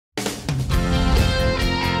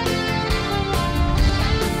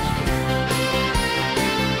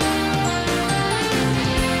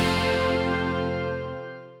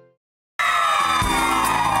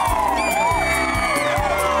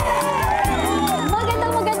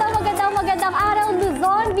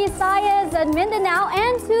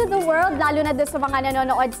lalo na doon sa mga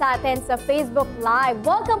nanonood sa atin sa Facebook Live.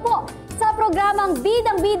 Welcome po sa programang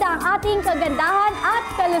Bidang-Bida ang ating kagandahan at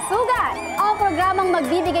kalusugan. Ang programang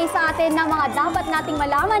magbibigay sa atin ng mga dapat nating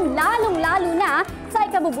malaman, lalong-lalo na sa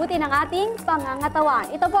ikabubuti ng ating pangangatawan.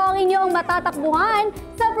 Ito po ang inyong matatakbuhan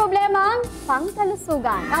sa problemang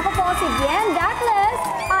pangkalusugan. Ako po si Bien Gatles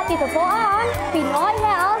at ito po ang Pinoy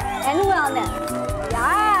Health and Wellness.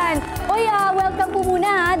 Yan! Uy, welcome po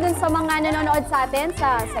muna dun sa mga nanonood sa atin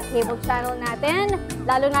sa cable channel natin.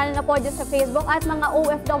 Lalo-lalo na po dyan sa Facebook at mga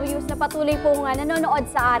OFWs na patuloy pong nanonood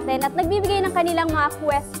sa atin at nagbibigay ng kanilang mga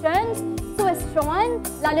question,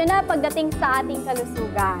 lalo na pagdating sa ating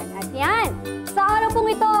kalusugan. At yan, sa araw pong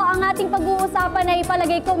ito, ang ating pag-uusapan ay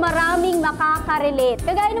palagay ko maraming makaka-relate.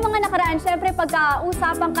 Kagaya ng mga nakaraan, syempre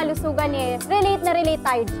pagka-usapang kalusugan relate na relate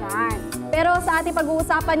tayo dyan. Pero sa ating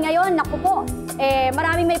pag-uusapan ngayon, naku po,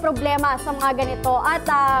 maraming may problema sa mga ganito. At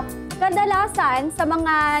kadalasan sa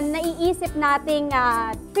mga naiisip nating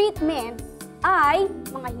treatment ay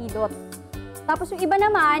mga hilot. Tapos yung iba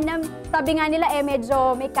naman, sabi nga nila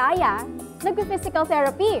medyo may kaya, nag-physical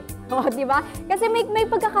therapy. O, di ba? Kasi may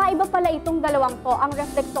pagkakaiba pala itong dalawang to, ang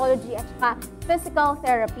reflexology at saka physical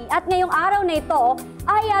therapy. At ngayong araw na ito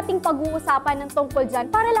ay ating pag-uusapan ng tungkol dyan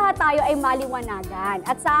para lahat tayo ay maliwanagan.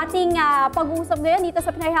 At sa ating pag-uusap ngayon dito sa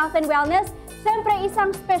Pinoy Health and Wellness, siyempre isang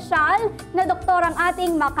special na doktor ang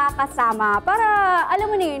ating makakasama. Para, alam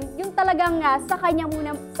mo na yun, yung talagang sa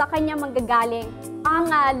kanya manggagaling ang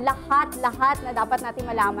lahat-lahat na dapat natin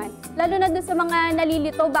malaman. Lalo na doon sa mga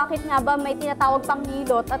nalilito, bakit nga ba may tinatawag pang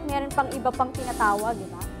hilot at meron pang iba pang tinatawag, di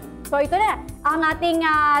ba? So ito na, ang ating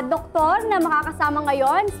doktor na makakasama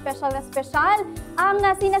ngayon, special na special. Ang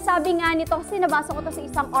sinasabi nga nito, kasi nabasa ko to sa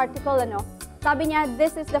isang article, sabi niya,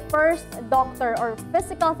 this is the first doctor or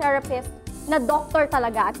physical therapist na doctor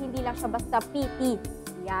talaga at hindi lang siya basta PT.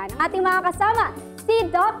 Yan, ang ating makakasama, si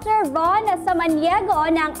Dr. Ron Samaniego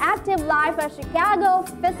ng Active Life Chicago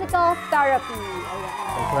Physical Therapy. Ayan.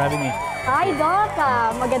 Thanks for having me. Hi, Doc.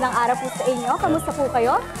 Magandang araw po sa inyo. Kamusta po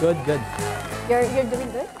kayo? Good, good. You're doing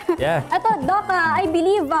good? Yeah. Ito, Doc, I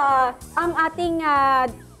believe ang ating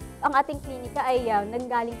klinika ay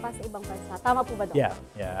nanggaling pa sa ibang bansa. Tama po ba, Doc? Yeah.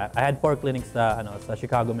 I had 4 clinics sa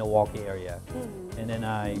Chicago, Milwaukee area. And then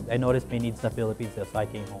I noticed may needs sa Philippines, so I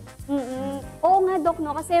came home. Oo nga, Doc,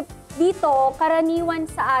 no? Kasi dito, karaniwan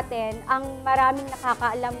sa atin, ang maraming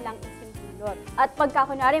nakakaalam lang is yung hilot. At pagka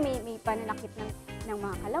kunwari may pananakit ng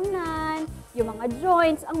mga kalamnan, yung mga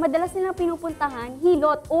joints, ang madalas nilang pinupuntahan,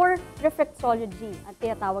 hilot or reflexology, at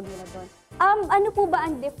tinatawag nila doon. Ano po ba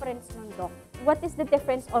ang difference nun, Doc? What is the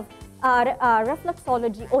difference of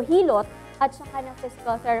reflexology o hilot at saka ng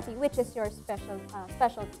physical therapy, which is your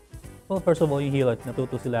specialty? Well, first of all, yung hilot,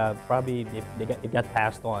 natuto sila, probably it got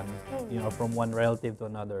passed on, from one relative to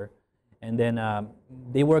another. And then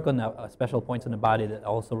they work on special points in the body that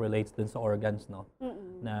also relates dun sa organs, no?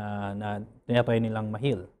 Na tinatry nilang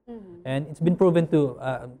ma-heal. And it's been proven to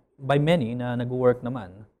by many na nag-work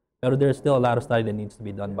naman. Pero there's still a lot of study that needs to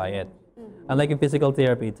be done by it. Unlike in physical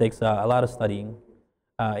therapy, it takes a lot of studying.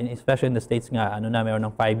 Especially in the States nga, meron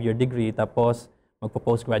ng 5-year degree, tapos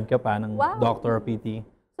magpo-postgrad ka pa ng doctor or PT.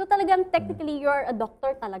 So talagang technically you're a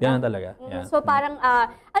doctor talaga? Ganun talaga, yeah. So parang,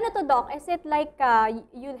 ano to, Doc? Is it like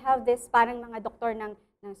you'll have this parang mga doktor ng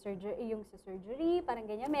surgery, yung sa surgery, parang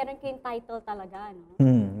ganyan? Meron kayong title talaga, no?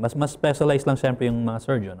 Mas specialized lang siyempre yung mga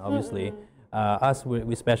surgeon, obviously. Us,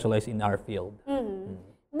 we specialize in our field.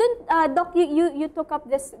 Dun, Doc, you took up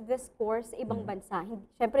this course sa ibang bansa.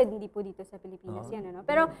 Siyempre, hindi po dito sa Pilipinas yan, ano?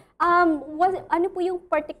 Pero ano po yung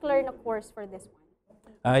particular na course for this one?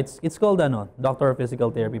 It's called Doctor of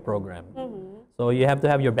Physical Therapy Program. So you have to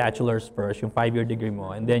have your bachelor's first, yung 5-year degree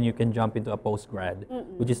mo, and then you can jump into a postgrad,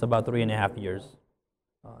 which is about 3.5 years.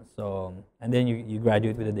 And then you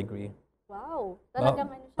graduate with a degree. Wow,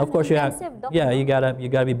 talagang of course you have, Doc, you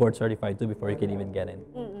gotta be board certified too before you can even get in.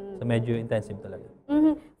 So medyo intensive talaga.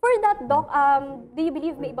 For that, Doc, do you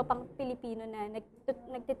believe may iba pang Pilipino na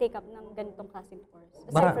nagtitake up ng ganitong klaseng course?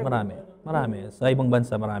 Marami. Sa ibang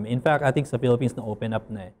bansa, marami. In fact, I think sa Philippines na open up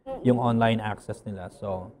na yung online access nila.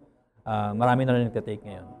 So, marami na rin nagtitake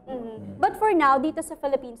ngayon. But for now, dito sa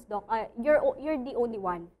Philippines, Doc, you're the only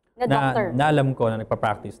one na doctor? Na alam ko na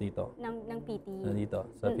nagpa-practice dito. Ng PT?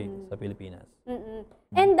 Dito, sa Pilipinas.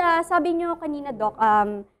 And sabi nyo kanina, Doc,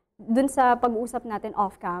 dun sa pag-uusap natin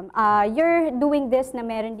off-cam, you're doing this na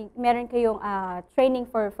meron kayong training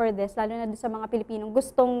for this, lalo na dun sa mga Pilipinong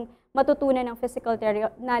gustong matutunan ng physical therapy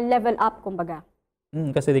na level up, kumbaga.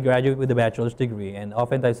 Kasi they graduate with a bachelor's degree, and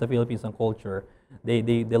oftentimes sa Philippines ang culture, they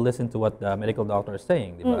listen to what the medical doctor is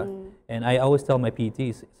saying, di ba? And I always tell my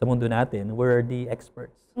PTs, sa mundo natin, we're the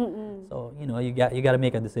experts. So, you know, you got to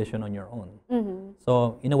make a decision on your own.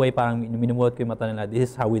 So, in a way, parang minumuot ko yung mata nila,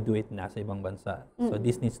 this is how we do it nasa ibang bansa. So,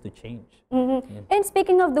 this needs to change. And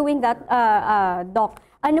speaking of doing that, Doc,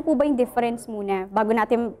 ano po ba yung difference muna bago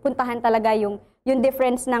natin puntahan talaga yung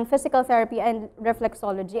difference ng physical therapy and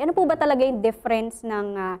reflexology? Ano po ba talaga yung difference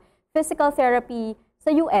ng physical therapy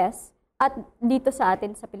sa US at dito sa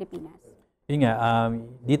atin sa Pilipinas? Yun nga,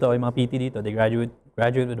 dito, yung mga PT dito, they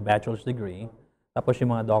graduate with a bachelor's degree. Tapos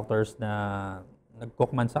yung mga doctors na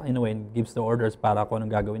nag-cookman sa in a way, gives the orders para kung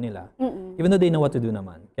anong gagawin nila. Even though they know what to do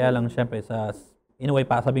naman. Kaya lang, syempre, in a way,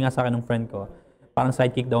 sabi nga sa akin ng friend ko, parang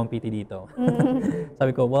sidekick daw ang PT dito.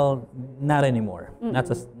 Sabi ko, well, not anymore.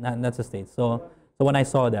 Not sa States. So when I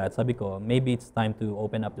saw that, sabi ko, maybe it's time to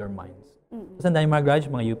open up their minds. Kasi ang dami mga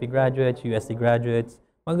graduates, mga UP graduates, UST graduates,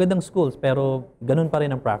 magagandang schools, pero ganun pa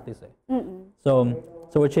rin ang practice eh.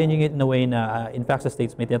 So we're changing it in a way na, in fact, sa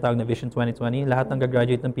States, may tinatawag na Vision 2020, lahat ng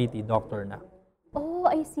gagraduate ng PT, doctor na. Oh,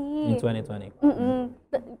 I see. In 2020.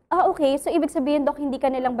 Okay. So, ibig sabihin, Doc, hindi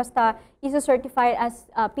ka na lang basta isa-certify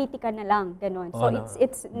as PT ka na lang. Ganon. So,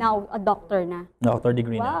 it's now a doctor na. Doctor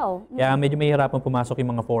degree na. Wow. Kaya medyo mahihirapan pumasok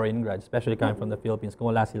yung mga foreign grads, especially coming from the Philippines,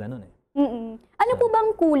 kung wala sila nun eh. Ano po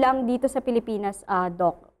bang kulang dito sa Pilipinas,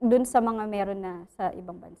 Doc, dun sa mga meron na sa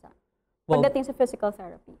ibang bansa? Pagdating sa physical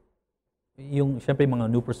therapy? Siyempre, mga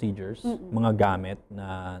new procedures, mga gamit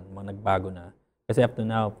na mga nagbago na. Kasi up to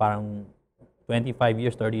now, parang 25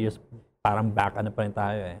 years, 30 years, parang back pa rin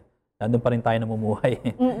tayo eh. Nandun pa rin tayo namumuhay.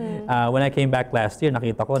 When I came back last year,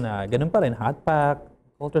 nakita ko na ganun pa rin, hot pack,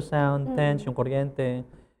 ultrasound, TENS, yung kuryente,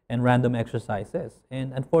 and random exercises.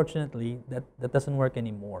 And unfortunately, that doesn't work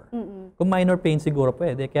anymore. Kung minor pain siguro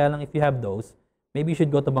pwede, kaya lang if you have those, maybe you should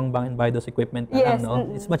go to Bangbang and buy those equipment na Yes, no?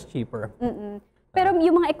 It's much cheaper. Pero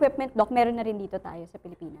yung mga equipment, Doc, meron na rin dito tayo sa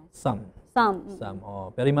Pilipinas? Some.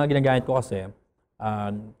 Oh. Pero yung mga ginagamit ko kasi,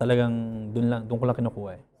 talagang doon ko lang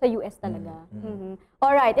kinukuha eh. Sa US talaga.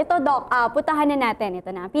 Alright, ito Doc, putahan na natin.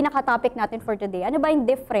 Ito na, pinaka-topic natin for today. Ano ba yung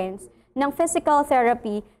difference ng physical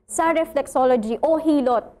therapy sa reflexology o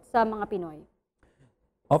hilot sa mga Pinoy?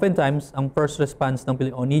 Oftentimes, ang first response ng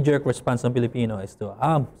o knee-jerk response ng Pilipino is to,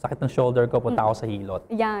 sakit ng shoulder ko, punta ako sa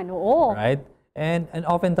hilot. Yan, oo. Right? And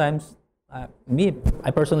oftentimes,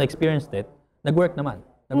 I personally experienced it. Nag-work naman.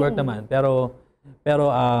 Pero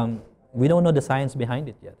we don't know the science behind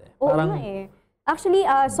it yet. Parang, actually,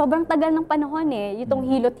 sobrang tagal ng panahon eh. Itong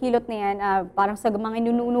hilot-hilot na yan, parang sa mga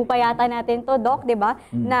inununo pa yata natin to, Doc, di ba?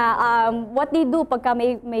 Na what they do pagka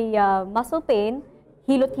may muscle pain,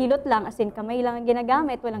 hilot-hilot lang, as in kamay lang ang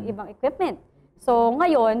ginagamit, walang ibang equipment. So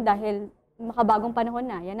ngayon, dahil makabagong panahon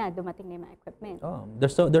na, yan na, dumating na yung mga equipment.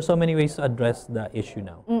 There's so many ways to address the issue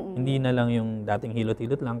now. Hindi na lang yung dating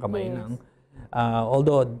hilot-hilot lang, kamay lang.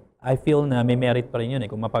 Although, I feel na may merit pa rin yun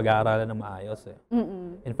kung mapag-aaralan ng maayos eh.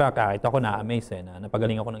 In fact, ito ako na-amaze na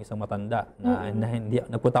napagaling ako ng isang matanda na hindi,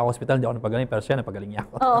 nagpunta ako hospital, hindi ako napagaling, pero siya napagaling niya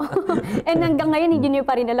ako. And hanggang ngayon, hindi niyo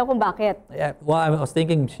pa rin alam kung bakit. Yeah, well, I was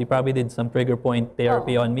thinking she probably did some trigger point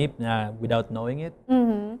therapy on me without knowing it.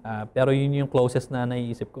 Pero yun yung closest na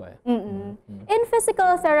naiisip ko eh. In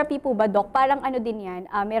physical therapy po ba, Doc, parang ano din yan,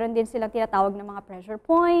 meron din silang tinatawag ng mga pressure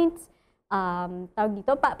points, tawag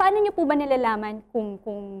dito. Paano niyo po ba nalalaman kung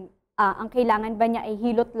ang kailangan ba niya ay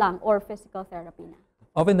hilot lang or physical therapy na?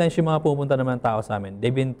 Oftentimes, yung mga pupunta naman tao sa amin,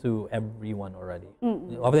 they've been to everyone already.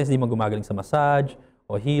 Oftentimes, hindi mo gumagaling sa massage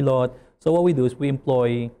o hilot. So what we do is we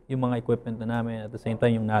employ yung mga equipment na namin at the same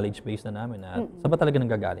time yung knowledge base na namin na saan ba talaga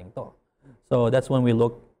nanggagaling to. So that's when we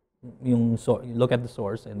look at the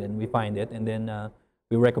source and then we find it and then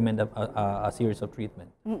we recommend a series of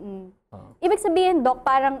treatment. Ibig sabihin, Doc,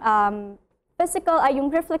 parang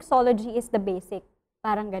yung reflexology is the basic.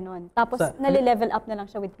 Parang ganon. Tapos, nali-level up na lang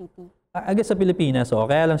siya with PT. I guess sa Pilipinas,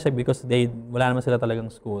 kaya lang siya because wala naman sila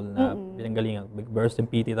talagang school na pinanggalingan. Burst in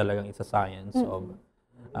PT talagang it's a science of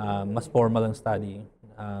mas formal ang study.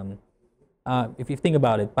 If you think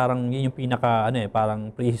about it, parang yun yung parang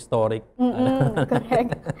prehistoric.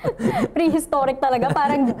 Correct. Prehistoric talaga.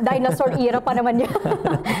 Parang dinosaur era pa naman yan.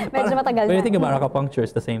 Medyo matagal na. When you think about acupuncture,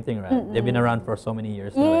 it's the same thing, right? They've been around for so many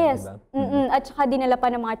years. Yes. Diba? At saka dinala pa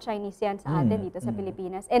ng mga Chinese yan sa atin dito sa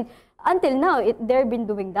Pilipinas. And until now, they've been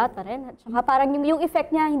doing that pa rin. At saka parang yung effect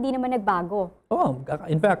niya hindi naman nagbago.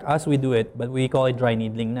 In fact, as we do it, but we call it dry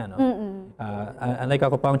needling na, no? Unlike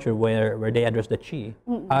acupuncture, where they address the chi,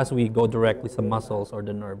 as we go directly sa muscles or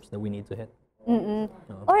the nerves that we need to hit.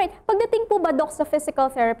 Alright, pagdating po ba, Doc, sa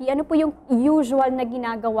physical therapy, ano po yung usual na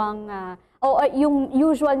ginagawang O yung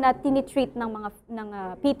usual na tinitreat ng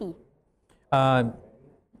mga PT?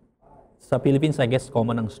 Sa Philippines, I guess,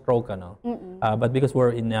 common ang stroke, ano? But because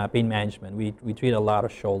we're in pain management, we treat a lot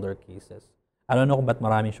of shoulder cases. I don't know kung ba't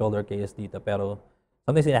maraming shoulder cases dito, pero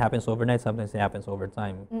sometimes it happens overnight, sometimes it happens over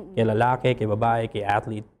time. Kay lalaki, kay babae, kay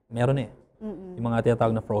athlete, meron eh. Yung mga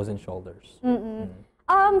tinatawag na frozen shoulders.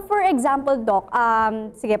 For example, Doc,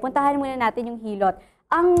 sige, puntahan muna natin yung hilot.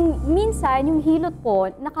 Minsan, yung hilot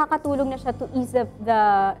po, nakakatulong na siya to ease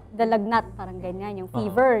the lagnat, parang ganyan, yung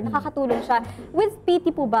fever. Nakakatulong siya. With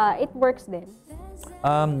PT po ba, it works din?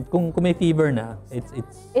 Kung may fever na,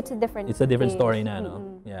 it's a different story na,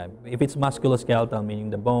 no? Yeah. If it's musculoskeletal,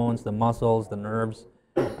 meaning the bones, the muscles, the nerves,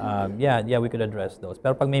 yeah, we could address those.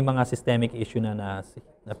 Pero pag may mga systemic issue na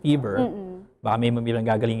fever, baka may mamilang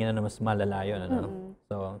gagalingin na mas malala yun, ano?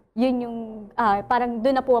 So, yun yung, parang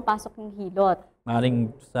doon na pumapasok yung hilot. Maring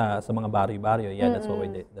sa mga baryo-baryo, yeah,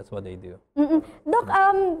 that's what they do. Doc,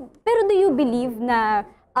 pero do you believe na,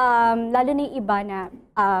 lalo na yung iba na,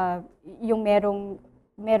 yung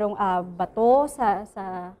merong bato sa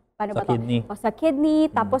paano ba kidney. Sa kidney,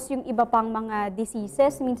 tapos yung iba pang mga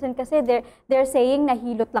diseases, minsan kasi they're saying na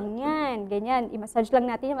hilot lang yan, ganyan, i-massage lang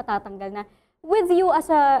natin yan, matatanggal na. With you as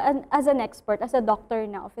an expert, as a doctor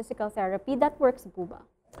na of physical therapy, that works po ba?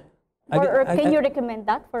 Or can you recommend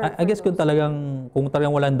that for I guess kung talagang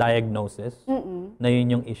walang diagnosis, na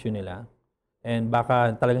yun yung issue nila, and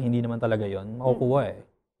baka talagang hindi naman talaga yun, makukuha eh.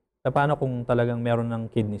 Paano kung talagang meron ng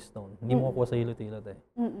kidney stone? Hindi mo makukuha sa hilot-hilot eh.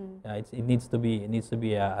 Yeah, it needs to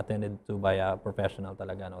be attended to by a professional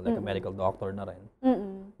talaga, no? Like a medical doctor na rin.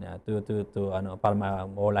 Yeah, para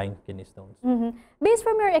mawala yung kidney stones. Based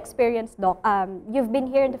from your experience, Doc, you've been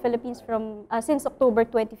here in the Philippines from since October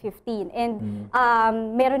 2015, and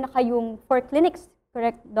meron na kayong 4 clinics,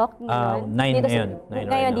 correct, Doc? 9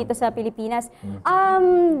 ngayon dito sa Pilipinas.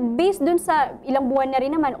 Based dun sa ilang buwan na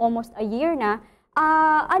rin naman, almost a year na,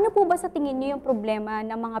 ano po ba sa tingin niyo yung problema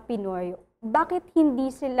ng mga Pinoy? Bakit hindi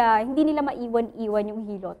nila maiwan-iwan yung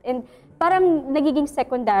hilot? And parang nagiging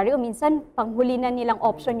secondary o minsan panghuli na nilang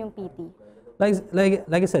option yung PT? Like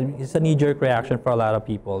I said, it's a knee-jerk reaction for a lot of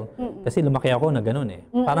people. Kasi lumaki ako na ganun eh.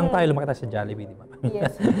 Parang tayo lumaki tayo sa Jollibee, di ba?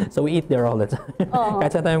 Yes. So we eat there all the time.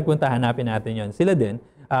 Kahit saan tayo punta, hanapin natin yun. Sila din,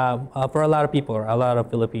 for a lot of people, a lot of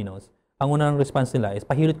Filipinos, ang unang response nila is,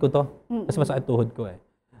 pahilot ko to. Kasi masakit tuhod ko eh.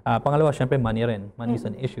 Pangalawa, syempre, money rin. Money is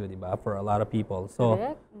an issue, di ba? For a lot of people. So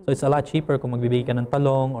it's a lot cheaper kung magbibigay ka ng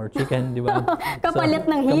talong or chicken, di ba? Kapalit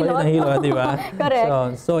ng hilot. Kapalit ng hilot, di ba?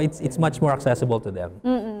 Correct. So it's much more accessible to them.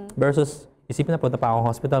 Versus, isipin na, punta pa ako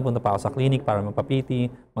hospital, punta pa ako sa clinic para magpa-PT,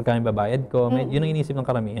 magkano yung babayad ko. Yun ang inisip ng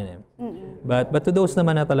karamihan eh. But to those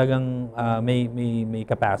naman na talagang may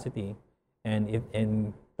capacity and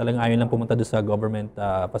talagang ayaw lang pumunta doon sa government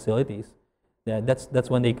facilities, that's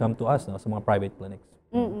when they come to us, no, sa mga private clinics.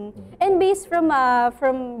 And based from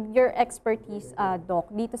your expertise,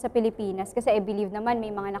 Doc, dito sa Pilipinas, kasi I believe naman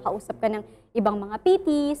may mga nakausap ka ng ibang mga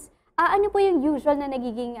PTs, ano po yung usual na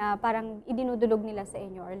nagiging parang idinudulog nila sa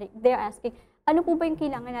inyo? Or like, they're asking, ano po ba yung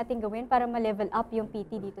kailangan natin gawin para ma-level up yung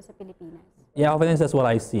PT dito sa Pilipinas? Yeah, often that's what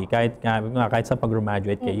I see. Kahit sa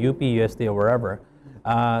pag-graduate kay UP, UST, or wherever,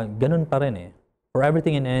 ganun pa rin eh. For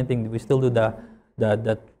everything and anything, we still do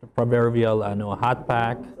the proverbial hot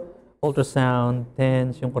pack, ultrasound,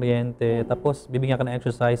 TENS, yung kuryente, tapos bibigyan ka ng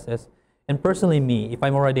exercises. And personally me, if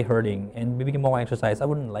I'm already hurting and bibigyan mo ako exercise, I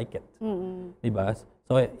wouldn't like it. Diba?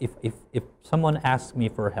 So if someone asks me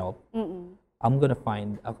for help, I'm gonna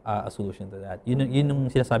find a solution to that. Yun yung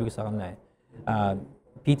sinasabi ko sa kanila eh.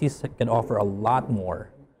 PTs can offer a lot more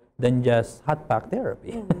than just hot pack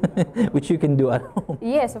therapy, which you can do at home.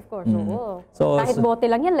 Yes, of course. So, kahit bote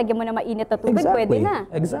lang yan, lagyan mo na mainit na tubig, pwede na.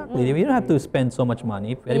 Exactly. You don't have to spend so much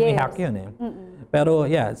money. Pwede may hack yun eh. Pero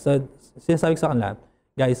yeah, so sinasabi ko sa kanila,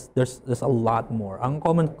 guys, there's a lot more. Ang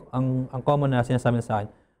common na sinasabi sa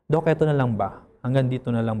akin, Doc, eto na lang ba? Hanggang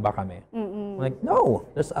dito na lang ba kami? Like, no,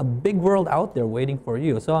 there's a big world out there waiting for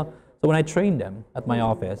you. So when I train them at my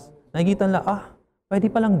office, nakikita nila,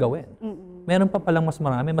 pwede palang gawin. Meron pa palang mas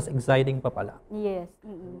marami, mas exciting pa pala. Yes.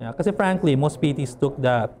 Yeah, kasi frankly, most PTs took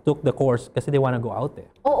the course kasi they wanna go out there.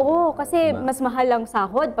 Oo, kasi mas mahal ang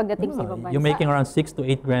sahod pagdating sa ibang bansa. You're making around 6 to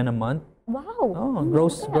 8 grand a month. Wow.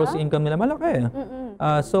 Gross income nila malaki.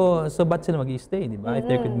 So ba't sila mag-i-stay, di ba? If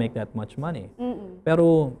they could make that much money.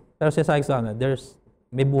 Pero sinasabi sa akin,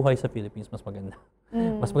 may buhay sa Philippines mas maganda.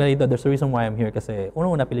 Mas maganda dito. There's a reason why I'm here kasi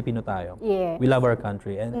unang-una Pilipino tayo. Yeah. We love our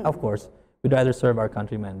country and of course, we'd rather serve our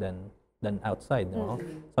countrymen than outside, you know?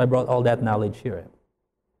 So I brought all that knowledge here.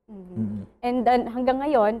 And then hanggang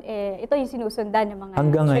ngayon, ito yung sinusundan ng mga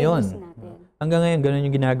trainees natin. Hanggang ngayon, ganun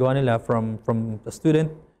yung ginagawa nila from the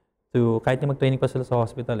student to, kahit na mag-training pa sila sa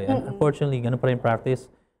hospital eh. And unfortunately, ganun pa rin practice.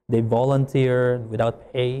 They volunteer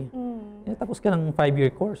without pay. Eh, tapos ka ng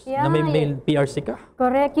 5-year course na may PRC ka.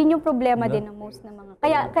 Correct. Yun yung problema din ng most na mga.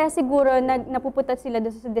 Kaya siguro napuputat sila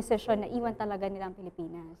doon sa decision na iwan talaga nila ang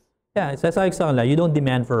Pilipinas. Yeah, sasabi sa kanila, you don't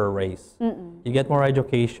demand for a raise. You get more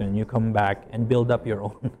education, you come back and build up your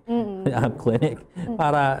own clinic.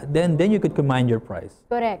 Para, then you could command your price.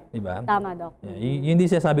 Correct. Diba? Tama, Doc. Yeah, yun din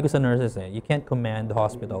sinasabi ko sa nurses eh, you can't command the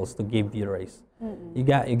hospitals to give you a raise. You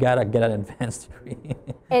gotta get an advanced degree.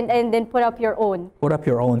 and then put up your own. Put up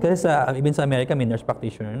your own. Kasi even sa America, may nurse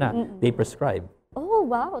practitioner na. They prescribe. Oh,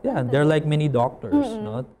 wow. Yeah, they're like mini doctors,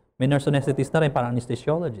 no? May nurse anesthetist na rin, parang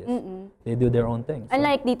anesthesiologist. They do their own thing. So,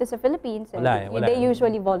 unlike dito sa Philippines, wala. they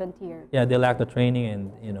usually volunteer. Yeah, they lack the training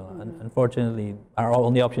and, unfortunately, our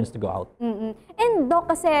only option is to go out. And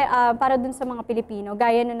Doc, kasi para dun sa mga Pilipino,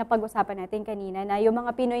 gaya nung napag-usapan natin kanina, na yung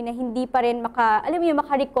mga Pinoy na hindi pa rin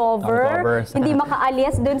maka-recover, hindi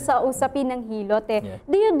makaalis dun sa usapin ng hilot eh. Yeah.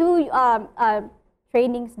 Do you do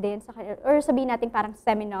trainings din, or sabihin natin parang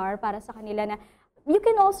seminar para sa kanila na you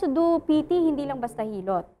can also do PT, hindi lang basta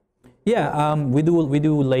hilot? Yeah, we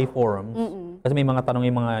do lay forums. Kasi may mga tanong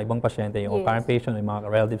yung mga ibang pasyente, yung current patient, yung mga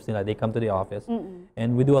relatives nila, they come to the office.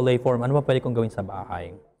 And we do a lay forum. Ano ba pwede kong gawin sa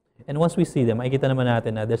bahay? And once we see them, makikita naman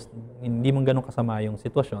natin na hindi man ganun kasama yung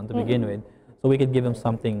sitwasyon to begin with. So we could give them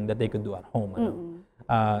something that they could do at home.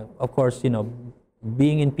 Of course,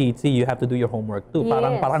 being in PT, you have to do your homework too.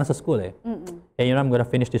 Parang na sa school eh. Hey, I'm gonna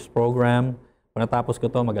finish this program. Pag natapos ko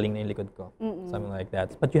to, magaling na yung likod ko. Something like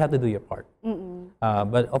that. But you have to do your part.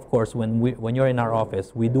 But of course, when you're in our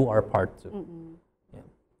office, we do our part too. Yeah.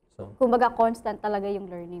 So. Kumbaga constant talaga yung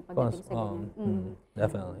learning pagdating sa ganyan.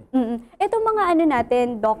 Definitely. Itong mga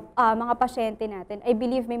natin, Doc, mga pasyente natin, I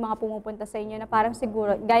believe may mga pumupunta sa inyo na parang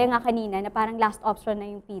siguro, gaya nga kanina, na parang last option na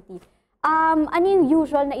yung PT. Ano yung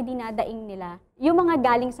usual na idinadaing nila? Yung mga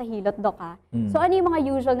galing sa hilot, Doc, ha? So ano yung mga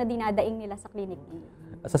usual na dinadaing nila sa clinic niyo?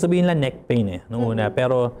 Sasabihin lang neck pain eh, nung una.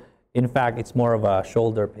 Pero, in fact, it's more of a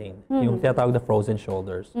shoulder pain. Yung tinatawag na frozen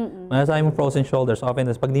shoulders. Masasabi mo frozen shoulders, often,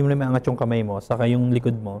 pag di mo na maangat yung kamay mo, saka yung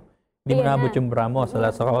likod mo, hindi mo nabot yung bra mo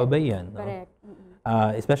sa kababayan. No? Correct.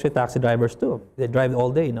 Especially taxi drivers too. They drive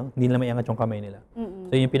all day, no? Hindi nila maiangat yung kamay nila.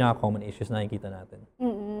 So, yun yung pinaka-common issues na nakikita natin.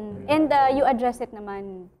 And you address it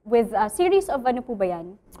naman with a series of ano po ba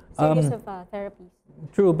yan? Series of therapies.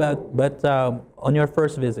 True, but on your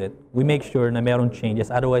first visit, we make sure na merong changes.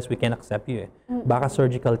 Otherwise, we can't accept you eh. Baka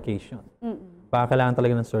surgical case yun. Baka kailangan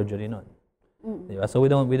talaga ng surgery nun. Diba? So we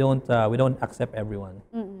don't accept everyone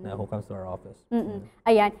who comes to our office.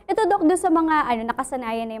 Ayan. Ito, Doc, doon sa mga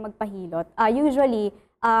nakasanayan na yung magpahilot, usually,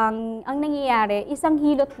 ang nangyayari, isang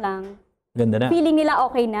hilot lang, ganda na. Feeling nila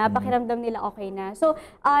okay na, pakiramdam nila okay na. So,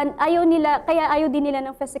 ayaw din nila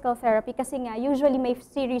ng physical therapy kasi nga, usually may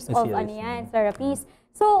series of therapies.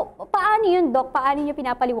 So, paano yun, Doc? Paano nyo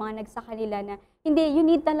pinapaliwanag sa kanila na, hindi, you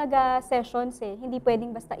need talaga sessions eh. Hindi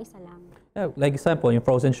pwedeng basta isa lang. Yeah, like example, yung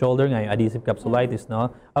frozen shoulder nga, yung adhesive capsulitis,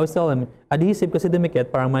 no? I always tell them, adhesive kasi dumikit,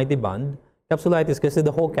 parang mighty band. Capsulitis kasi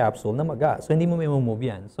the whole capsule namaga. So, hindi mo may move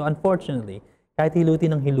yan. So, unfortunately, kahit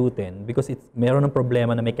hilutin ng hilutin, because meron ng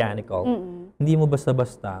problema na mechanical, hindi mo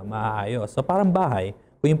basta-basta maaayos. So parang bahay,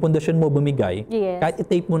 kung yung pundasyon mo bumigay, kahit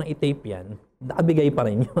i-tape mo na i-tape yan, nakabigay pa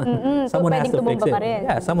rin yun. Someone has to fix it.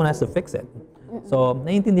 Yeah, someone has to fix it. So,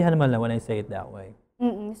 naiintindihan naman lang when I say it that way.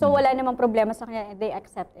 So wala namang problema sa kanya, they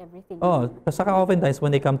accept everything. Saka oftentimes when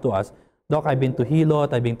they come to us, Doc, I've been to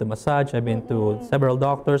hilot, I've been to massage, I've been to several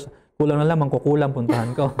doctors. Kulang na lang, mangkukulang,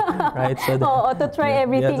 puntahan ko. Right? So, to try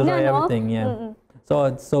everything to try everything, yeah.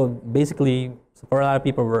 So basically, for a lot of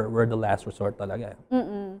people, we're the last resort talaga.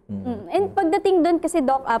 And pagdating doon kasi,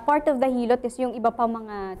 Doc, part of the hilot is yung iba pa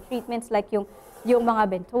mga treatments like yung mga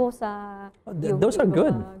bentosa. Those are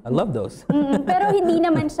good. I love those. Pero hindi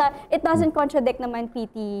naman siya, it doesn't contradict naman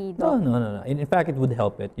PT, Doc. No. In fact, it would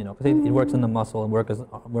help it, kasi it works on the muscle,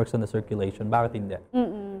 works on the circulation. Bakit hindi?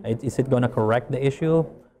 Is it gonna correct the issue?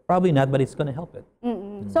 Probably not, but it's gonna help it.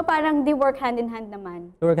 So parang they work hand in hand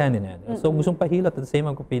naman. They work hand in hand. So gustong pahilot at the same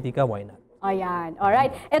time kung PT ka, why not? Ayan.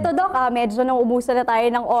 Alright. Ito, Doc, medyo nang umusa na tayo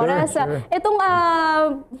ng oras. Sure. Itong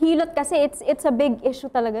hilot kasi, it's a big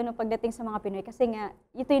issue talaga no, pagdating sa mga Pinoy. Kasi nga,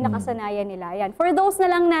 ito yung nakasanayan nila. Ayan. For those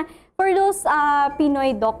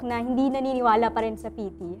Pinoy, Doc, na hindi naniniwala pa rin sa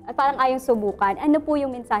PT, at parang ayong subukan, ano po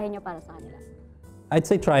yung mensahe nyo para sa kanila? I'd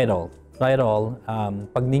say try it all. Try it all.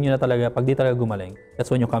 Pag di talaga gumaling, that's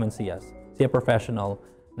when you come and see us. See a professional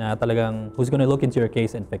na talagang who's gonna look into your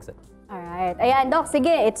case and fix it. Alright. Ayan, Doc, sige,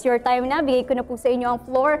 it's your time na. Bigay ko na po sa inyo ang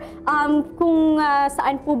floor. Kung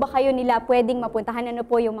saan po ba kayo nila pwedeng mapuntahan, ano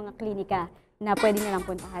po yung mga klinika na pwede nilang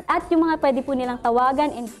puntahan? At yung mga pwede po nilang tawagan,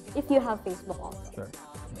 and if you have Facebook also. Sure.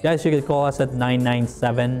 Guys, you can call us at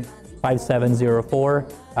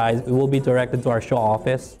 997-5704. It will be directed to our Shaw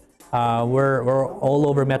office. We're all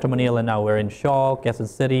over Metro Manila now. We're in Shaw, Quezon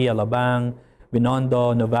City, Alabang,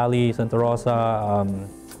 Binondo, Nuvali, Santa Rosa,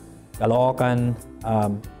 Caloocan.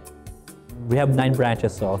 We have 9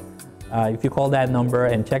 branches, so if you call that number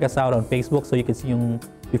and check us out on Facebook, so you can see yung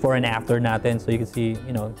before and after natin, so you can see,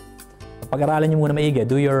 you know, pag-aralan nyo muna maigi,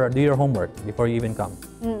 do your homework before you even come.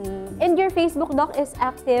 And your Facebook, Doc, is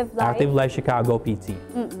Active Life? Active Life Chicago PT.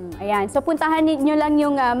 Ayan, so puntahan niyo lang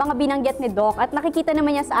yung mga binanggit ni Doc at nakikita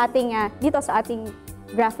naman niya sa ating, dito sa ating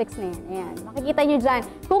graphics na yan. Ayan, makikita niyo dyan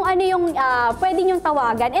kung ano yung pwede niyong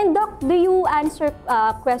tawagan. And Doc, do you answer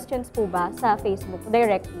questions po ba sa Facebook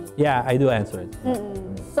directly? Yeah, I do answer it.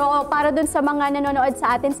 So, para dun sa mga nanonood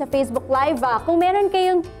sa atin sa Facebook Live, kung meron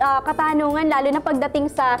kayong katanungan, lalo na pagdating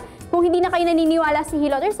sa, kung hindi na kayo naniniwala si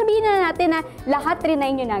Hilot, or sabihin na natin na lahat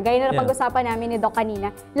trinay nyo na, gaya na pag-usapan namin ni Doc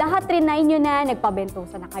kanina, lahat trinay nyo na,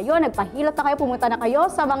 nagpabentosa na kayo, nagpahilot na kayo, pumunta na kayo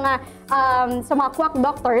sa mga quack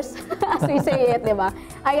doctors, as we say it, di ba?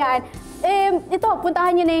 Ayan. Ito,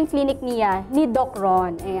 puntahan nyo na yung clinic ni Doc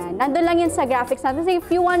Ron. Ayan. Nandun lang yun sa graphics natin. So if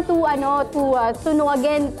you want to, to know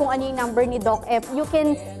again kung ano yung number ni Doc F, you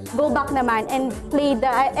can go back naman and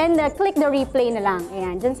click the replay na lang.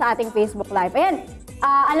 Ayan, dyan sa ating Facebook Live. Ayan,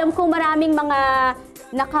 alam ko maraming mga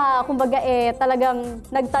kumbaga talagang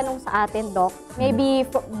nagtanong sa atin, Doc. Maybe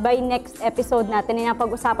by next episode natin,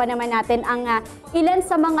 pag-usapan naman natin ang ilan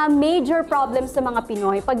sa mga major problems sa mga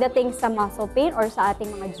Pinoy pagdating sa muscle pain or sa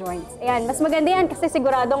ating mga joints. Ayan, mas maganda yan kasi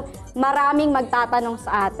siguradong maraming magtatanong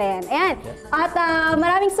sa atin. Ayan, at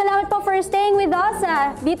maraming salamat po for staying with us.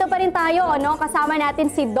 Dito pa rin tayo, no? Kasama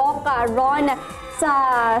natin si Doc Ron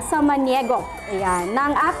sa Maniego. Ayan,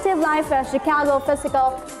 ng Active Life Chicago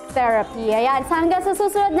Physical Therapy. Ayan, hanggang sa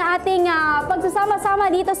susunod na ating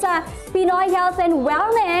pagsasama-sama dito sa Pinoy Health and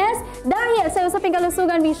Wellness. Dahil sa usaping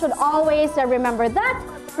kalusugan, we should always remember that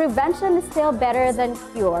prevention is still better than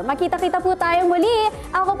cure. Makita-kita po tayong muli.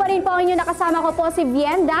 Ako pa rin po ang inyo, nakasama ko po si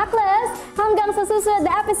Bien Dacles. Hanggang sa susunod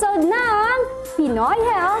na episode ng Pinoy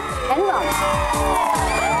Health and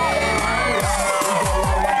Wellness.